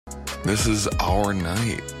This is our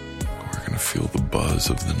night. We're going to feel the buzz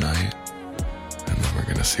of the night, and then we're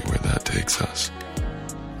going to see where that takes us.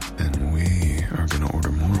 And we are going to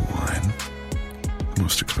order more wine. The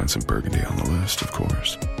most expensive Burgundy on the list, of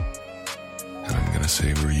course. And I'm going to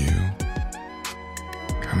savor you.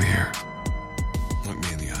 Come here. Look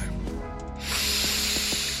me in the eye.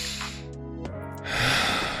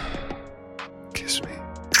 Kiss me.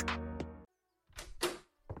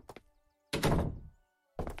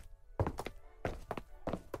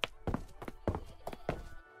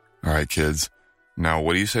 All right, kids. Now,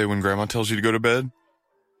 what do you say when Grandma tells you to go to bed?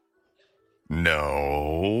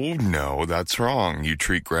 No, that's wrong. You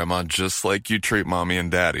treat Grandma just like you treat Mommy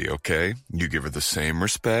and Daddy, okay? You give her the same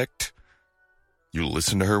respect. You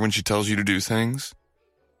listen to her when she tells you to do things.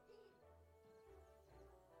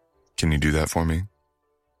 Can you do that for me?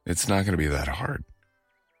 It's not going to be that hard.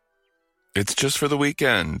 It's just for the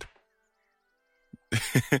weekend.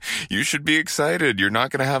 You should be excited. You're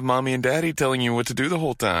not going to have Mommy and Daddy telling you what to do the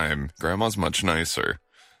whole time. Grandma's much nicer.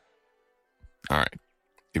 All right.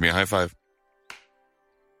 Give me a high five.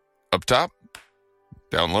 Up top?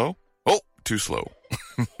 Down low? Oh, too slow.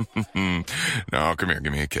 No, come here.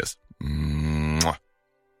 Give me a kiss. Mwah.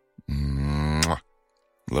 Mwah.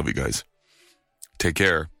 Love you guys. Take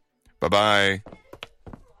care. Bye-bye.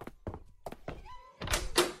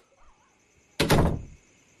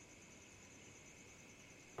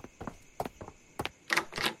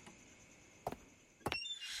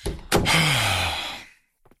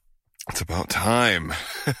 It's about time.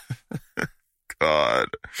 God.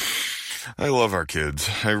 I love our kids.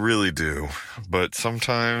 I really do. But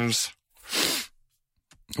sometimes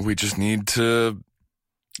we just need to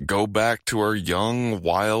go back to our young,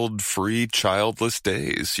 wild, free, childless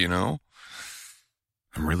days, you know?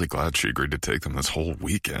 I'm really glad she agreed to take them this whole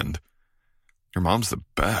weekend. Your mom's the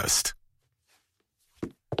best.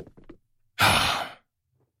 Have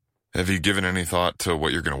you given any thought to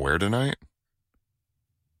what you're going to wear tonight?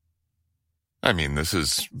 I mean, this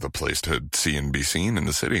is the place to see and be seen in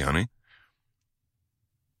the city, honey.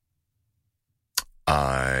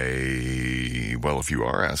 Well, if you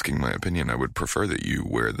are asking my opinion, I would prefer that you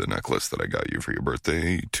wear the necklace that I got you for your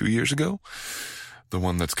birthday 2 years ago. The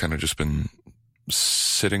one that's kind of just been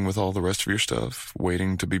sitting with all the rest of your stuff,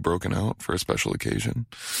 waiting to be broken out for a special occasion.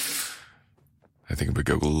 I think it would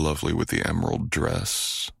go lovely with the emerald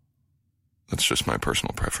dress. That's just my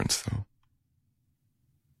personal preference, though.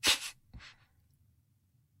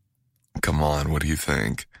 Come on, what do you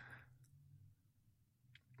think?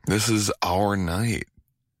 This is our night.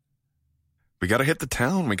 We gotta hit the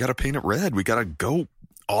town. We gotta paint it red. We gotta go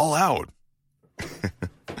all out.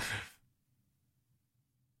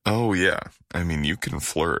 Oh, yeah. I mean, you can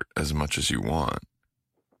flirt as much as you want.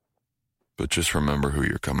 But just remember who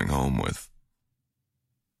you're coming home with.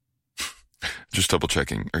 Just double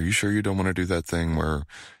checking. Are you sure you don't want to do that thing where,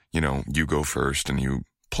 you know, you go first and you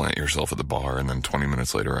plant yourself at the bar, and then 20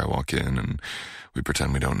 minutes later I walk in and we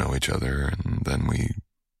pretend we don't know each other, and then we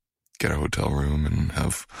get a hotel room and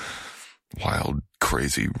have wild,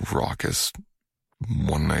 crazy, raucous,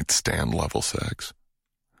 one-night stand level sex?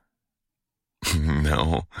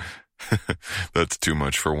 No, that's too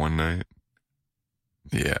much for one night.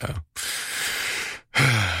 Yeah.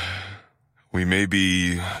 We may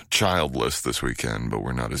be childless this weekend, but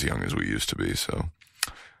we're not as young as we used to be, so.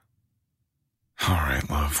 All right,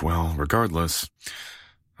 love. Well, regardless,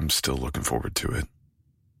 I'm still looking forward to it.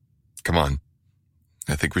 Come on.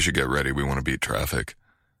 I think we should get ready. We want to beat traffic.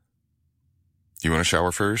 You want to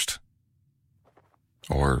shower first?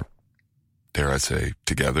 Or, dare I say,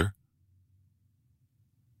 together?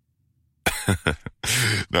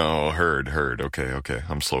 No, heard. Okay.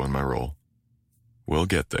 I'm slowing my roll. We'll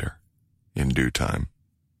get there in due time.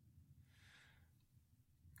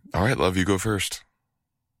 All right, love, you go first.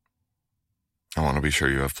 I want to be sure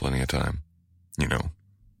you have plenty of time. You know,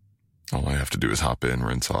 all I have to do is hop in,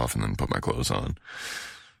 rinse off, and then put my clothes on.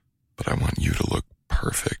 But I want you to look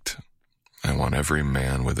perfect. I want every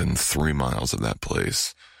man within 3 miles of that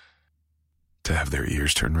place to have their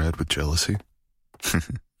ears turn red with jealousy.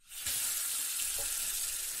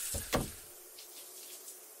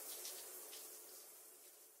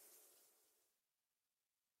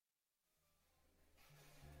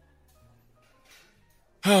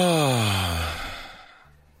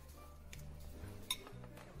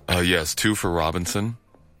 Yes, 2 for Robinson.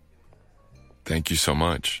 Thank you so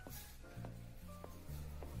much.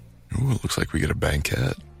 Ooh, it looks like we get a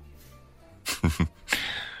banquet.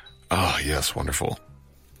 Ah, yes, wonderful.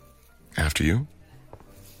 After you?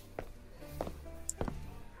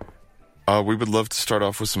 We would love to start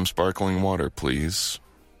off with some sparkling water, please.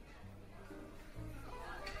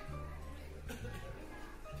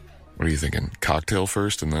 What are you thinking? Cocktail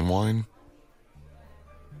first and then wine?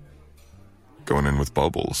 Going in with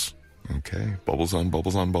bubbles. Okay, bubbles on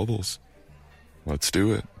bubbles on bubbles. Let's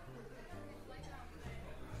do it.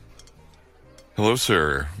 Hello,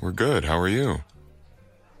 sir. We're good. How are you?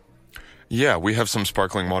 Yeah, we have some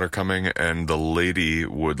sparkling water coming, and the lady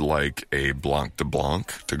would like a Blanc de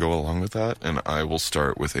Blanc to go along with that, and I will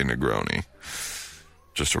start with a Negroni.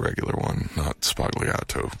 Just a regular one, not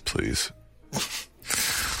Spagliato, please.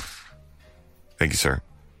 Thank you, sir.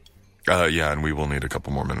 Yeah, and we will need a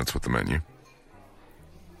couple more minutes with the menu.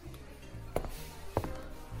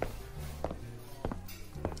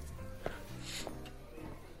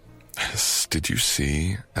 Did you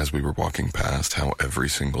see, as we were walking past, how every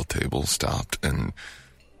single table stopped and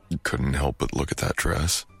couldn't help but look at that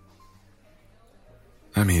dress?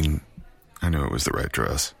 I mean, I knew it was the right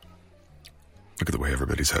dress. Look at the way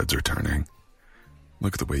everybody's heads are turning.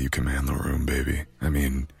 Look at the way you command the room, baby. I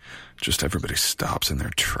mean, just everybody stops in their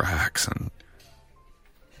tracks and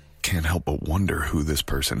can't help but wonder who this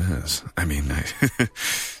person is. I mean,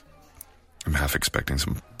 I'm half expecting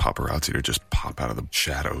some paparazzi to just pop out of the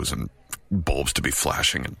shadows and bulbs to be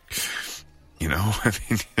flashing, and I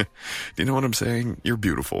mean, do you know what I'm saying? You're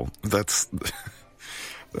beautiful. That's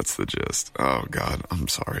the gist. Oh God, I'm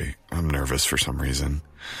sorry. I'm nervous for some reason.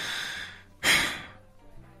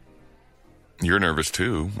 You're nervous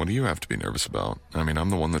too. What do you have to be nervous about? I mean,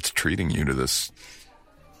 I'm the one that's treating you to this.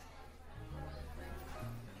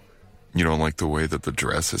 You don't like the way that the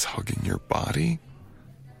dress is hugging your body?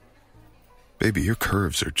 Baby, your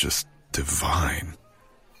curves are just divine.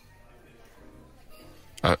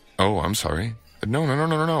 Oh, I'm sorry. No.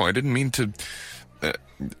 I didn't mean to.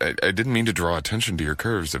 I didn't mean to draw attention to your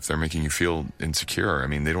curves if they're making you feel insecure. I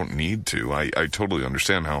mean, they don't need to. I totally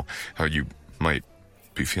understand how you might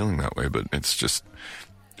be feeling that way, but it's just,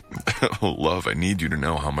 love, I need you to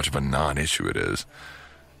know how much of a non-issue it is.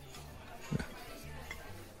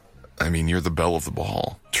 I mean, you're the belle of the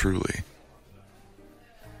ball, truly.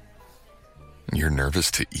 You're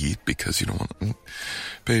nervous to eat because you don't want to.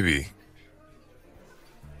 Baby.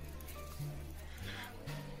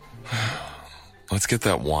 Let's get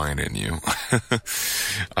that wine in you.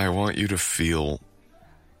 I want you to feel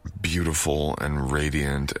beautiful and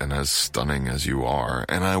radiant and as stunning as you are.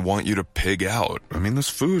 And I want you to pig out. I mean, this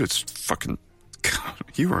food is fucking... God,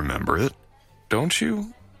 you remember it, don't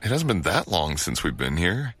you? It hasn't been that long since we've been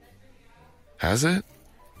here. Has it?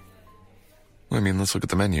 I mean, let's look at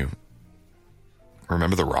the menu.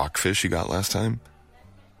 Remember the rockfish you got last time?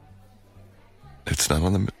 It's not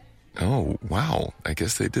on the... Oh, wow. I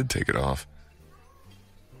guess they did take it off.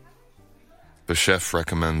 The chef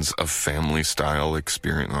recommends a family-style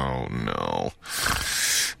experience. Oh, no.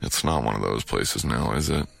 It's not one of those places now, is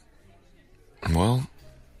it? Well,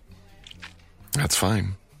 that's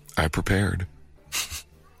fine. I prepared.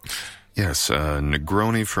 Yes,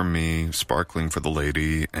 Negroni for me, sparkling for the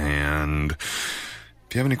lady, and...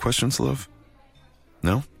 Do you have any questions, love?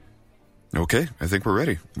 No? Okay, I think we're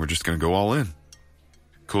ready. We're just going to go all in.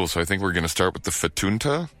 Cool, so I think we're going to start with the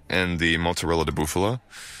fettunta and the mozzarella di bufala,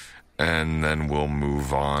 and then we'll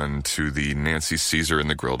move on to the Nancy Caesar and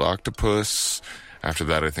the grilled octopus. After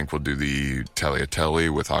that, I think we'll do the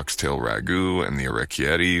tagliatelle with oxtail ragu and the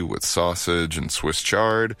orecchiette with sausage and Swiss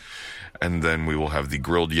chard, and then we will have the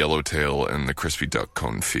grilled yellowtail and the crispy duck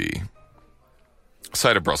confit.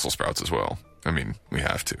 Side of Brussels sprouts as well. I mean, we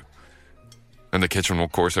have to. And the kitchen will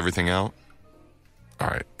course everything out? All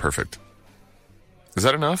right, perfect. Is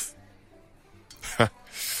that enough?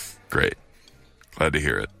 Great. Glad to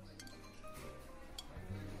hear it.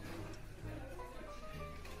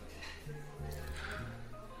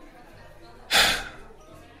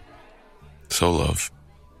 So, love,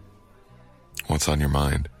 what's on your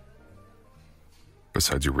mind?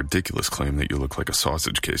 Besides your ridiculous claim that you look like a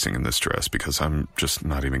sausage casing in this dress, because I'm just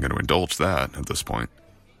not even going to indulge that at this point.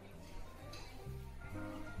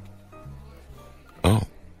 Oh,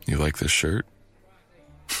 you like this shirt?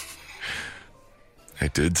 I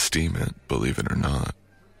did steam it, believe it or not.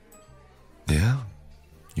 Yeah,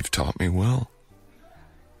 you've taught me well.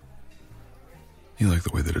 You like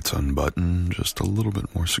the way that it's unbuttoned just a little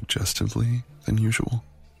bit more suggestively than usual?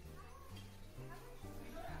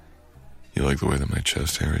 You like the way that my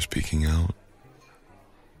chest hair is peeking out?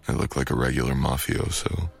 I look like a regular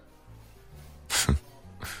mafioso.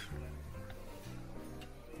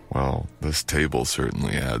 Well, this table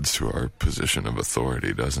certainly adds to our position of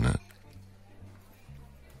authority, doesn't it?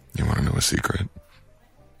 You want to know a secret?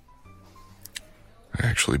 I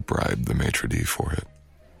actually bribed the maitre d' for it.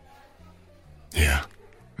 Yeah,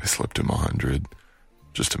 I slipped him 100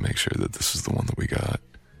 just to make sure that this is the one that we got.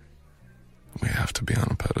 We have to be on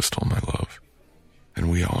a pedestal, my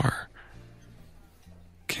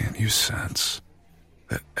you sense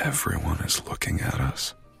that everyone is looking at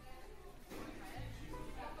us?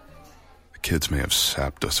 The kids may have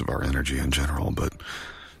sapped us of our energy in general, but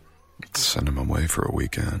send them away for a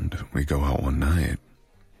weekend. We go out one night.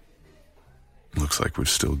 Looks like we've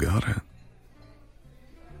still got it.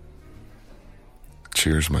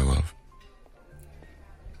 Cheers, my love.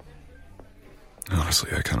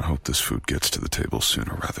 Honestly, I kind of hope this food gets to the table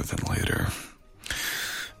sooner rather than later.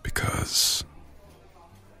 Because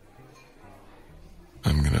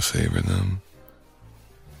I'm gonna savor them.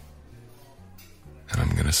 And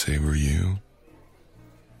I'm gonna savor you.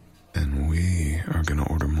 And we are gonna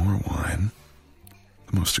order more wine.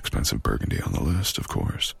 The most expensive Burgundy on the list, of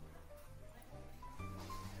course.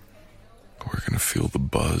 We're gonna feel the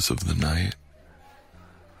buzz of the night.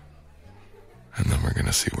 And then we're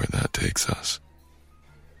gonna see where that takes us.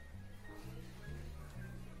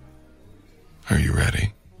 Are you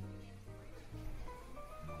ready?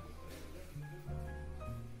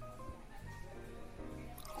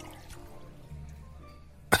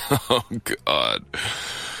 Oh, God.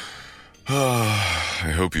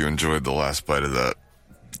 I hope you enjoyed the last bite of that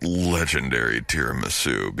legendary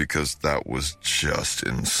tiramisu, because that was just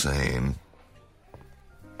insane.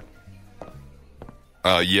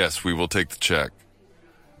 Yes, we will take the check.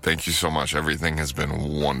 Thank you so much. Everything has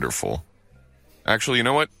been wonderful. Actually, you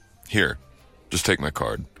know what? Here, just take my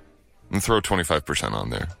card and throw 25% on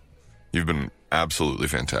there. You've been absolutely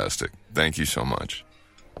fantastic. Thank you so much.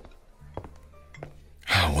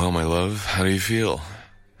 Well, my love, how do you feel?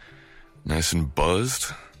 Nice and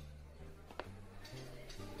buzzed?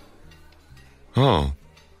 Oh,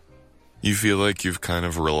 you feel like you've kind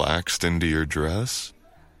of relaxed into your dress?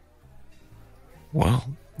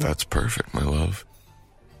 Well, that's perfect, my love.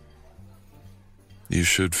 You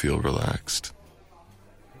should feel relaxed.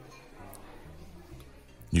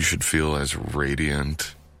 You should feel as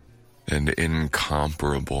radiant and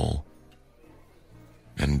incomparable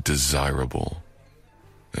and desirable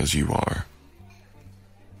as you are.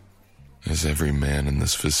 As every man in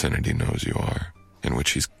this vicinity knows you are, in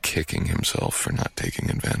which he's kicking himself for not taking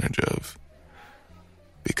advantage of.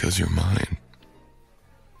 Because you're mine.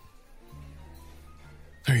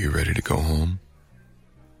 Are you ready to go home?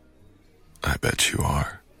 I bet you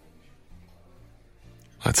are.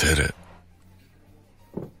 Let's hit it.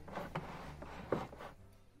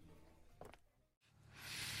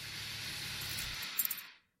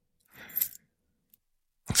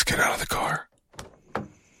 Let's get out of the car.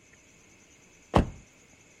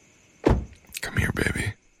 Come here,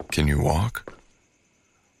 baby. Can you walk?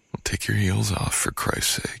 Well, take your heels off, for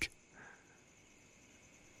Christ's sake.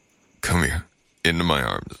 Come here. Into my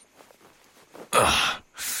arms.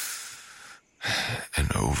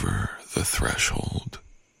 And over the threshold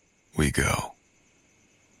we go.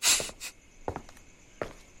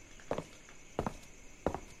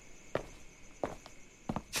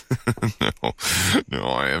 No,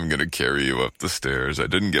 I am going to carry you up the stairs. I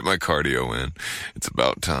didn't get my cardio in. It's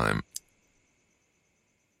about time.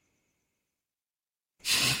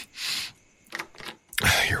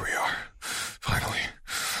 Here we are. Finally.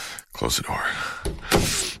 Close the door.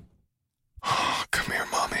 Oh, come here,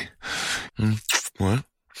 mommy. What?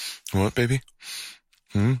 What, baby?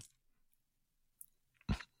 You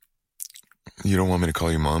don't want me to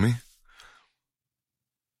call you mommy?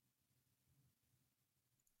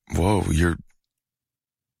 Whoa, you're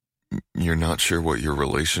not sure what your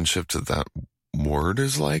relationship to that word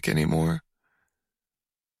is like anymore?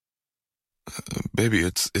 Baby,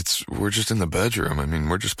 we're just in the bedroom. I mean,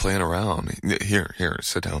 we're just playing around. Here,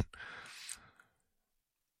 sit down.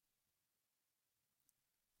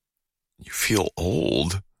 You feel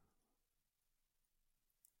old.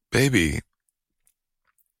 Baby.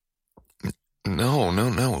 No.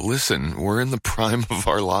 Listen, we're in the prime of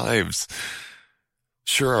our lives.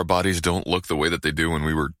 Sure, our bodies don't look the way that they do when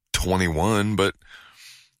we were 21, but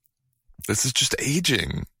this is just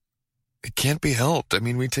aging. It can't be helped. I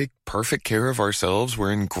mean, we take perfect care of ourselves.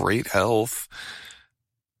 We're in great health.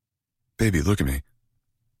 Baby, look at me.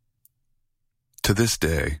 To this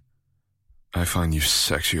day, I find you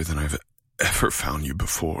sexier than I've ever found you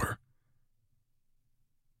before.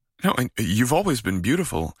 No, you've always been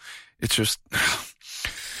beautiful. It's just...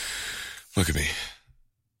 Look at me.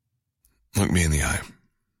 Look me in the eye.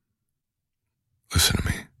 Listen to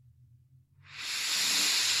me.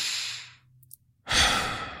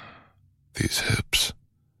 These hips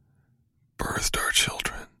birthed our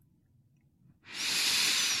children.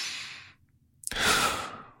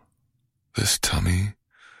 This tummy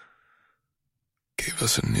gave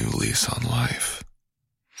us a new lease on life.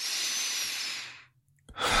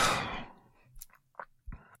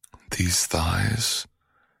 These thighs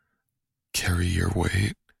carry your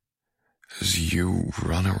weight as you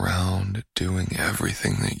run around doing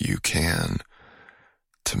everything that you can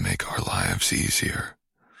to make our lives easier.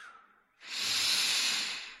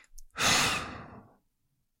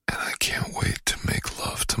 And I can't wait to make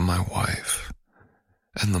love to my wife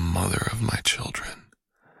and the mother of my children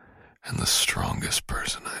and the strongest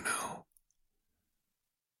person I know.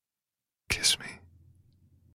 Kiss me.